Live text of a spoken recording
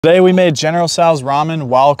Today we made General Tso's ramen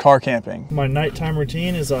while car camping. My nighttime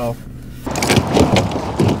routine is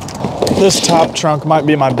this top trunk might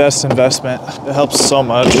be my best investment. It helps so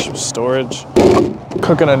much with storage.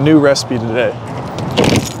 Cooking a new recipe today.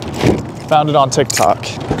 Found it on TikTok,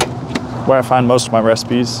 where I find most of my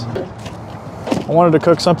recipes. I wanted to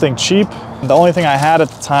cook something cheap. The only thing I had at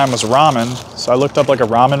the time was ramen, so I looked up like a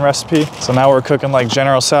ramen recipe. So now we're cooking like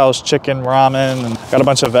General Tso's chicken ramen and got a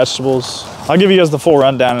bunch of vegetables. I'll give you guys the full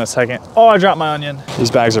rundown in a second. Oh, I dropped my onion. These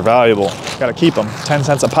bags are valuable. Gotta keep them, 10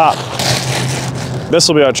 cents a pop. This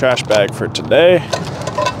will be our trash bag for today.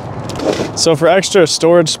 So for extra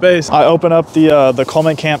storage space, I open up the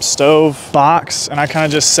Coleman Camp stove box and I kind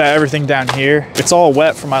of just set everything down here. It's all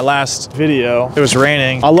wet from my last video. It was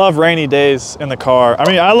raining. I love rainy days in the car. I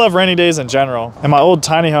mean, I love rainy days in general. In my old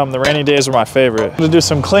tiny home, the rainy days were my favorite. I'm gonna do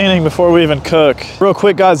some cleaning before we even cook. Real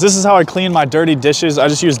quick, guys, this is how I clean my dirty dishes. I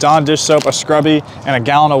just use Dawn dish soap, a scrubby, and a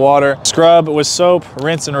gallon of water. Scrub with soap,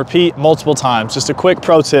 rinse and repeat multiple times. Just a quick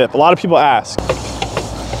pro tip. A lot of people ask.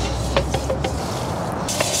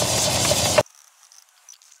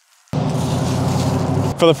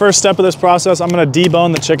 For the first step of this process, I'm gonna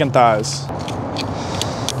debone the chicken thighs.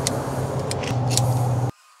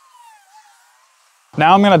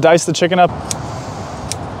 Now I'm gonna dice the chicken up. All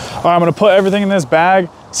right, I'm gonna put everything in this bag,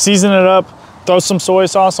 season it up, throw some soy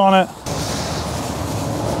sauce on it.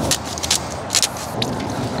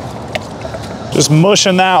 Just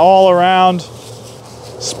mushing that all around.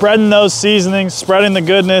 Spreading those seasonings, spreading the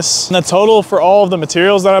goodness. And the total for all of the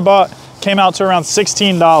materials that I bought came out to around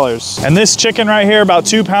 $16. And this chicken right here, about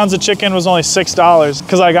 2 pounds of chicken, was only $6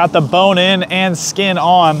 because I got the bone in and skin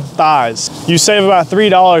on thighs. You save about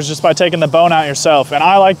 $3 just by taking the bone out yourself. And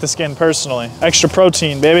I like the skin personally. Extra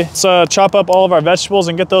protein, baby. So chop up all of our vegetables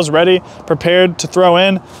and get those ready, prepared to throw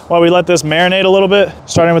in while we let this marinate a little bit.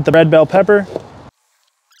 Starting with the red bell pepper.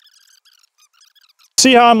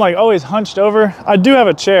 See how I'm like always hunched over? I do have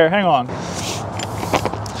a chair, hang on.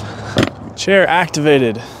 Chair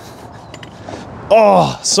activated.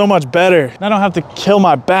 Oh, so much better. I don't have to kill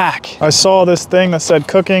my back. I saw this thing that said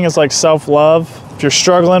cooking is like self-love. If you're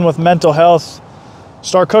struggling with mental health,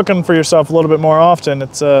 start cooking for yourself a little bit more often.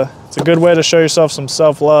 It's a good way to show yourself some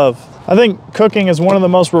self-love. I think cooking is one of the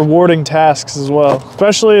most rewarding tasks as well,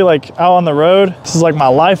 especially like out on the road. This is like my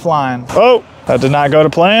lifeline. Oh, that did not go to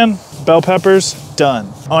plan. Bell peppers,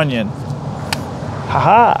 done. Onion,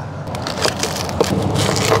 haha.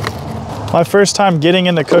 My first time getting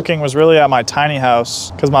into cooking was really at my tiny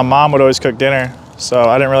house because my mom would always cook dinner. So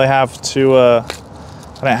I didn't really have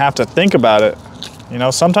to think about it. You know,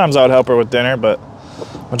 sometimes I would help her with dinner, but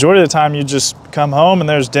majority of the time you just come home and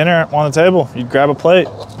there's dinner on the table. You'd grab a plate.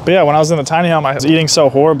 But yeah, when I was in the tiny home, I was eating so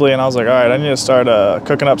horribly and I was like, all right, I need to start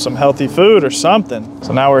cooking up some healthy food or something.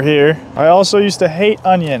 So now we're here. I also used to hate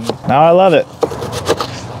onion. Now I love it.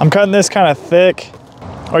 I'm cutting this kind of thick.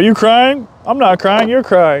 Are you crying? I'm not crying, you're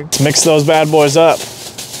crying. Let's mix those bad boys up.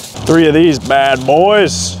 3 of these bad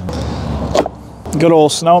boys. Good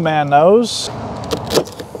old snowman nose.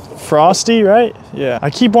 Frosty, right? Yeah. I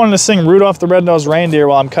keep wanting to sing Rudolph the Red-Nosed Reindeer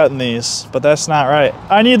while I'm cutting these, but that's not right.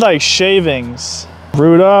 I need like shavings.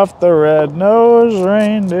 Rudolph the Red-Nosed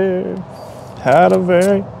Reindeer had a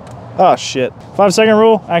very... Oh shit. 5-second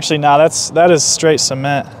rule? Actually, nah, that is straight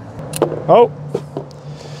cement. Oh.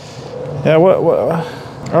 Yeah, what?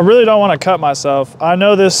 I really don't want to cut myself. I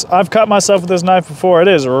know this, I've cut myself with this knife before. It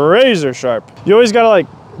is razor sharp. You always gotta like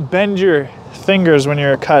bend your fingers when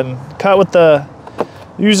you're cutting. Cut with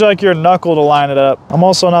use like your knuckle to line it up. I'm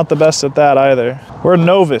also not the best at that either. We're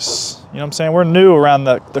novice, you know what I'm saying? We're new around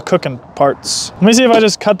the cooking parts. Let me see if I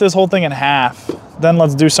just cut this whole thing in half. Then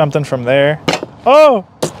let's do something from there. Oh,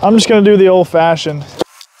 I'm just gonna do the old fashioned.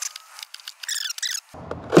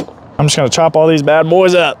 I'm just gonna chop all these bad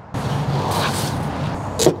boys up.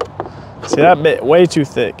 See, that bit way too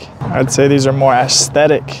thick. I'd say these are more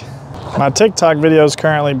aesthetic. My TikTok video is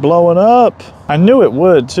currently blowing up. I knew it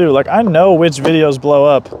would too. Like, I know which videos blow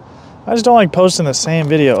up. I just don't like posting the same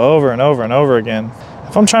video over and over and over again.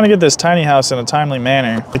 If I'm trying to get this tiny house in a timely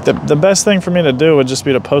manner, like the best thing for me to do would just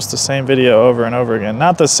be to post the same video over and over again.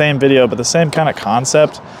 Not the same video, but the same kind of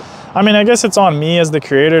concept. I mean, I guess it's on me as the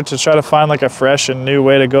creator to try to find like a fresh and new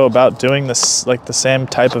way to go about doing this, like the same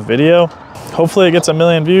type of video. Hopefully it gets 1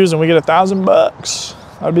 million views and we get 1,000 bucks.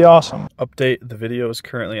 That'd be awesome. Update, the video is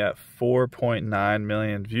currently at 4.9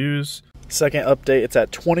 million views. Second update, it's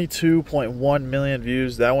at 22.1 million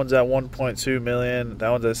views. That one's at 1.2 million. That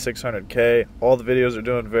one's at 600K. All the videos are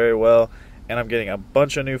doing very well and I'm getting a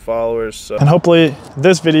bunch of new followers. So. And hopefully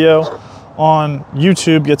this video on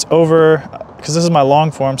YouTube gets over, because this is my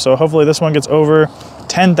long form, so hopefully this one gets over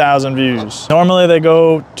 10,000 views. Normally they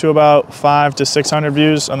go to about 500 to 600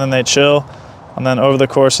 views and then they chill. And then over the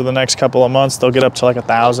course of the next couple of months, they'll get up to like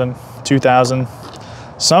 1,000, 2,000.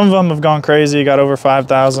 Some of them have gone crazy, got over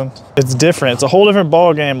 5,000. It's different. It's a whole different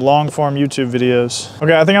ball game, long form YouTube videos.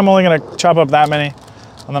 Okay, I think I'm only gonna chop up that many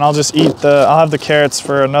and then I'll just eat I'll have the carrots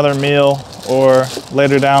for another meal or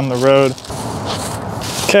later down the road.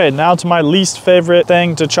 Okay, now to my least favorite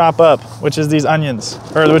thing to chop up, which is these onions,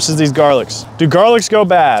 or which is these garlics. Do garlics go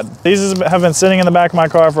bad? These have been sitting in the back of my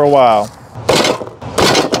car for a while.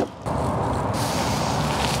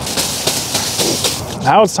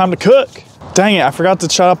 Now it's time to cook. Dang it, I forgot to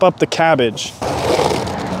chop up the cabbage.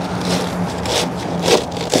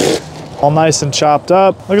 All nice and chopped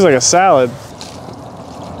up. Looks like a salad.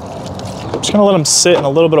 I'm just gonna let them sit in a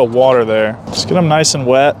little bit of water there. Just get them nice and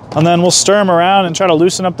wet. And then we'll stir them around and try to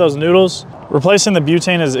loosen up those noodles. Replacing the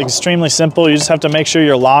butane is extremely simple. You just have to make sure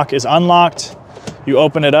your lock is unlocked. You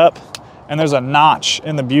open it up and there's a notch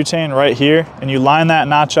in the butane right here. And you line that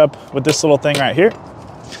notch up with this little thing right here.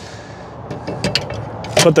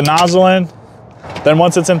 Put the nozzle in. Then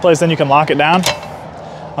once it's in place, then you can lock it down.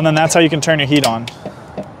 And then that's how you can turn your heat on.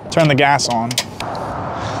 Turn the gas on.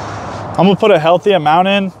 I'm gonna put a healthy amount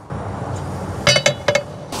in.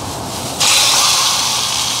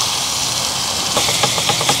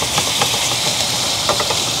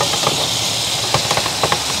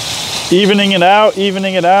 Evening it out,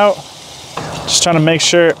 evening it out. Just trying to make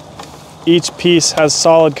sure each piece has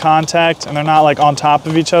solid contact and they're not like on top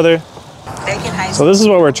of each other. So this is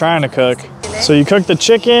what we're trying to cook. So you cook the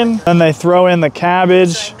chicken, then they throw in the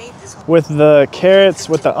cabbage with the carrots,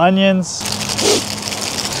 with the onions.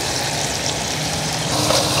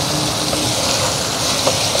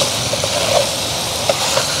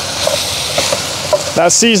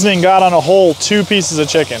 That seasoning got on a whole 2 pieces of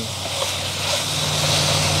chicken.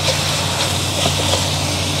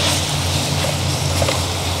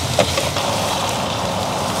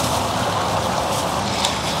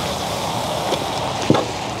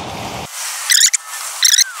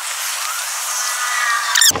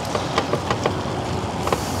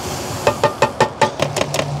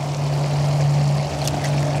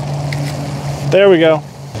 There we go.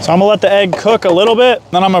 So I'm gonna let the egg cook a little bit,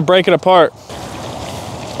 then I'm gonna break it apart.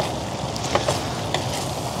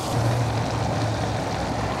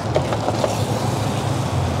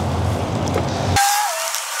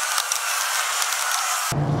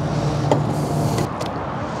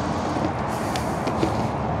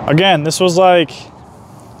 Again, this was like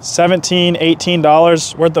 $17,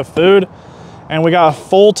 $18 worth of food, and we got a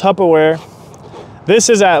full Tupperware. This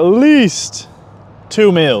is at least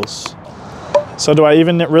 2 meals. So do I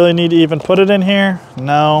even really need to even put it in here?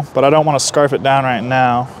 No, but I don't want to scarf it down right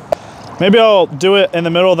now. Maybe I'll do it in the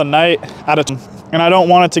middle of the night and I don't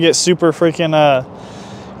want it to get super freaking,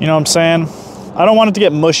 you know what I'm saying? I don't want it to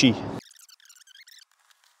get mushy.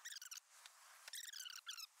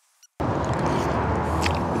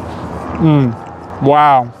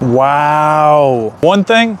 Wow. Wow. One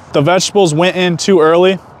thing, the vegetables went in too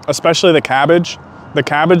early, especially the cabbage. The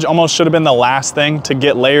cabbage almost should have been the last thing to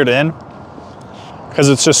get layered in because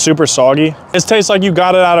it's just super soggy. It tastes like you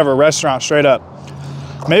got it out of a restaurant straight up.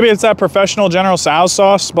 Maybe it's that professional General Tso's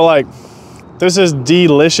sauce, but like, this is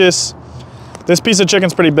delicious. This piece of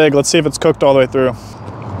chicken's pretty big. Let's see if it's cooked all the way through.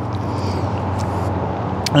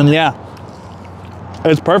 And yeah,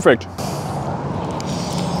 it's perfect.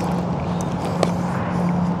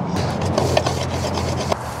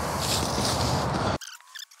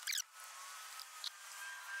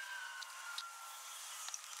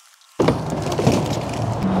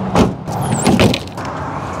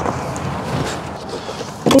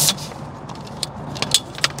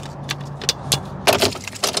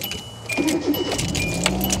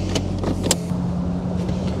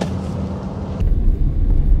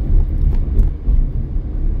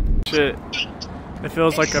 Shit, it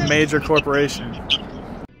feels like a major corporation.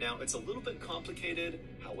 Now it's a little bit complicated,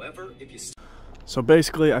 however, if you... So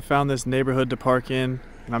basically I found this neighborhood to park in,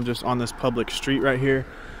 and I'm just on this public street right here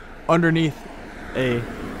underneath a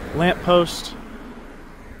lamppost,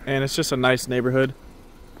 and it's just a nice neighborhood.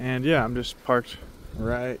 And yeah, I'm just parked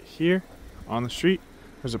right here on the street.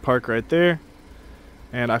 There's a park right there,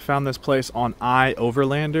 and I found this place on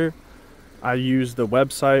iOverlander. I use the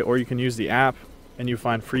website, or you can use the app, and you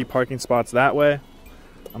find free parking spots that way.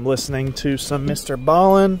 I'm listening to some Mr.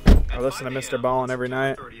 Ballin'. I listen to Mr. Ballin' every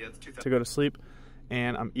night to go to sleep,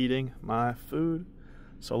 and I'm eating my food.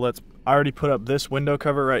 So I already put up this window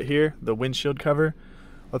cover right here, the windshield cover.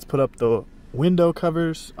 Let's put up the window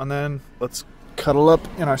covers, and then let's cuddle up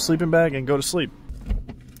in our sleeping bag and go to sleep.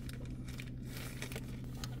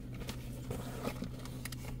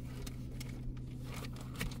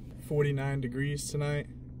 49 degrees tonight.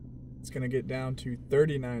 It's gonna get down to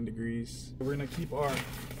 39 degrees. We're gonna keep our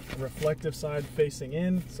reflective side facing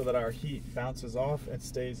in so that our heat bounces off and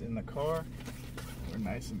stays in the car. We're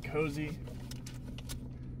nice and cozy.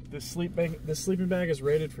 This sleeping bag is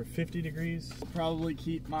rated for 50 degrees. I'll probably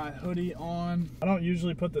keep my hoodie on. I don't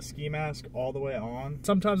usually put the ski mask all the way on.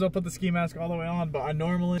 Sometimes I'll put the ski mask all the way on, but I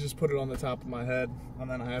normally just put it on the top of my head. And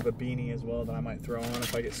then I have a beanie as well that I might throw on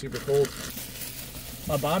if I get super cold.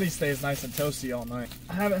 My body stays nice and toasty all night.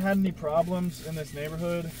 I haven't had any problems in this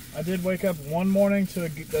neighborhood. I did wake up one morning to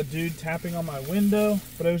a dude tapping on my window,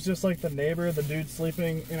 but it was just like the neighbor, the dude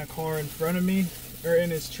sleeping in a car in front of me, or in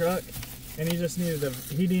his truck. And he just needed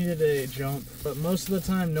a jump. But most of the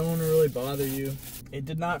time, no one will really bother you. It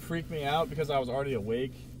did not freak me out because I was already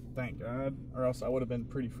awake, thank God, or else I would have been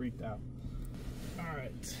pretty freaked out. All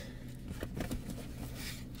right,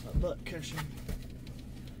 my butt cushion.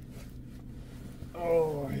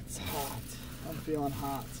 Oh, it's hot. I'm feeling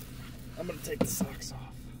hot. I'm gonna take the socks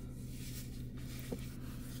off.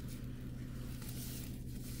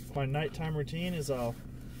 My nighttime routine is I'll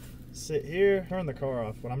sit here, turn the car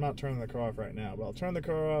off, but I'm not turning the car off right now, but I'll turn the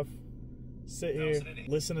car off, sit here,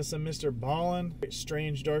 listen to some Mr. Ballin,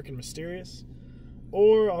 Strange, Dark, and Mysterious,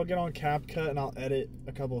 or I'll get on CapCut and I'll edit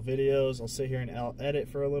a couple of videos. I'll sit here and I'll edit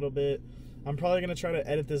for a little bit. I'm probably going to try to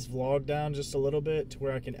edit this vlog down just a little bit to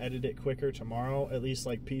where I can edit it quicker tomorrow, at least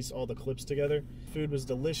like piece all the clips together. Food was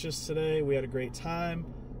delicious today. We had a great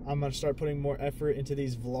time. I'm going to start putting more effort into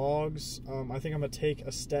these vlogs. I think I'm going to take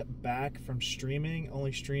a step back from streaming,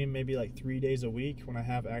 only stream maybe like 3 days a week when I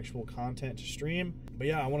have actual content to stream. But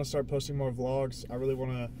yeah, I want to start posting more vlogs. I really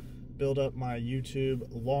want to build up my YouTube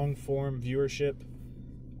long form viewership.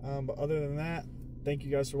 But other than that, thank you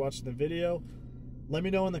guys for watching the video. Let me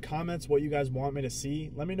know in the comments what you guys want me to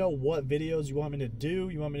see. Let me know what videos you want me to do.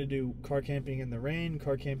 You want me to do car camping in the rain,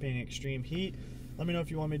 car camping in extreme heat. Let me know if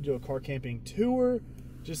you want me to do a car camping tour.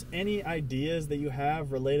 Just any ideas that you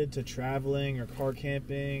have related to traveling or car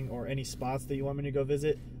camping or any spots that you want me to go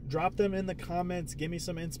visit. Drop them in the comments. Give me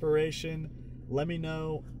some inspiration. Let me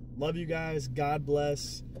know. Love you guys. God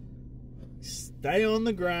bless. Stay on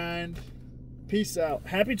the grind. Peace out.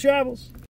 Happy travels.